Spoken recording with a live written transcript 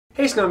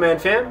Hey Snowman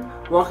fam,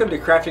 welcome to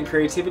Crafting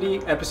Creativity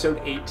episode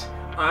 8.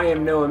 I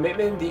am Noah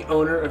Mittman, the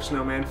owner of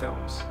Snowman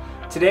Films.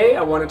 Today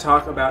I want to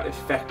talk about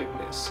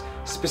effectiveness,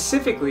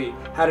 specifically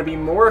how to be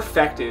more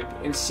effective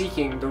in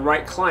seeking the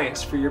right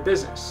clients for your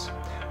business.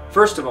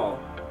 First of all,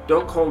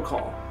 don't cold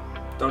call.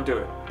 Don't do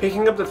it.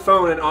 Picking up the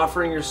phone and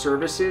offering your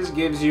services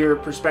gives your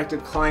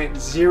prospective client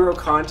zero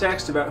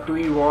context about who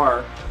you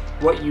are,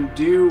 what you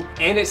do,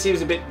 and it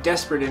seems a bit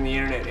desperate in the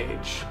internet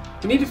age.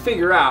 You need to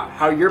figure out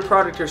how your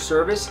product or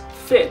service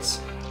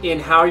fits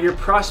in how your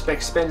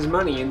prospect spends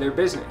money in their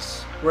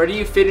business. Where do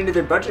you fit into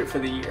their budget for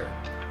the year?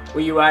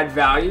 Will you add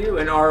value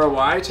and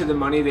ROI to the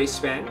money they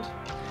spend?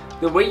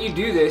 The way you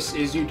do this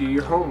is you do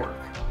your homework.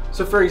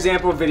 So for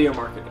example, video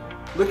marketing.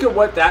 Look at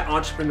what that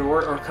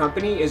entrepreneur or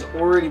company is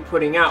already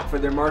putting out for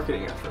their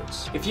marketing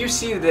efforts. If you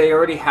see that they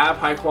already have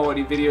high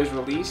quality videos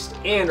released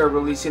and are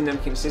releasing them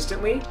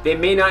consistently, they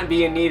may not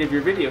be in need of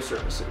your video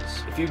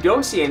services. If you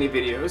don't see any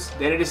videos,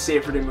 then it is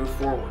safer to move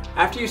forward.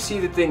 After you see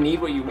that they need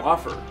what you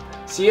offer,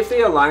 see if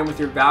they align with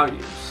your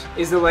values.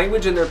 Is the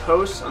language in their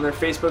posts on their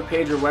Facebook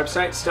page or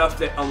website stuff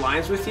that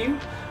aligns with you?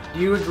 Do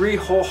you agree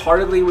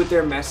wholeheartedly with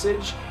their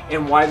message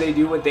and why they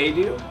do what they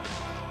do?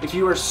 If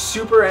you are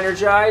super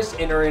energized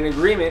and are in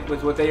agreement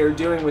with what they are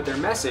doing with their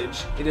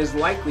message, it is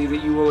likely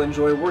that you will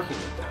enjoy working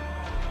with them.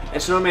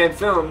 At Snowman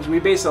Films, we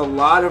base a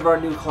lot of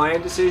our new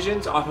client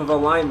decisions off of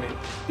alignment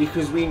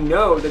because we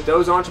know that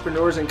those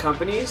entrepreneurs and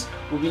companies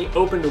will be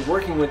open to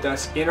working with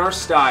us in our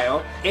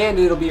style, and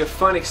it'll be a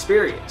fun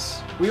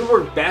experience. We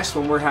work best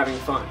when we're having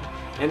fun,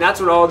 and that's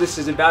what all this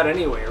is about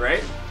anyway,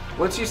 right?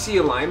 Once you see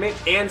alignment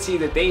and see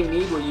that they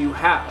need what you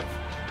have,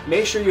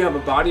 make sure you have a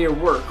body of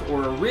work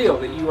or a reel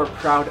that you are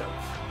proud of.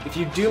 If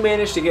you do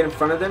manage to get in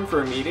front of them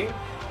for a meeting,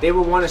 they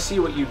will want to see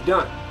what you've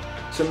done.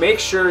 So make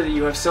sure that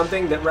you have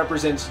something that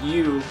represents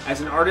you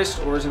as an artist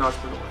or as an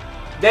entrepreneur.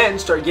 Then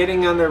start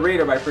getting on their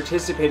radar by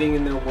participating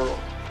in their world.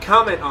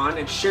 Comment on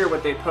and share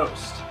what they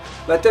post.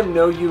 Let them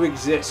know you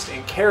exist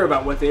and care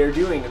about what they are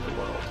doing in the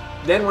world.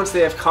 Then once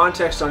they have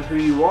context on who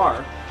you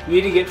are, you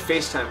need to get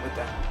FaceTime with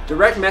them.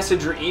 Direct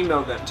message or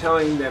email them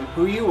telling them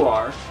who you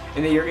are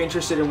and that you're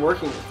interested in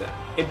working with them.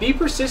 And be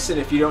persistent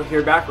if you don't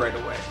hear back right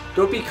away.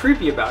 Don't be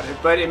creepy about it,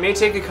 but it may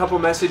take a couple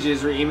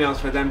messages or emails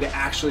for them to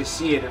actually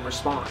see it and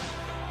respond.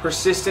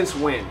 Persistence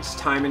wins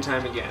time and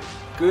time again.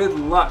 Good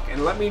luck,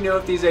 and let me know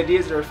if these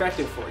ideas are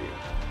effective for you.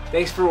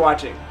 Thanks for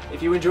watching.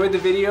 If you enjoyed the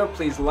video,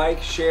 please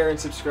like, share, and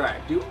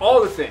subscribe. Do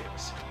all the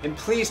things. And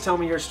please tell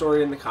me your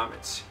story in the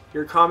comments.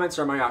 Your comments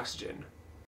are my oxygen.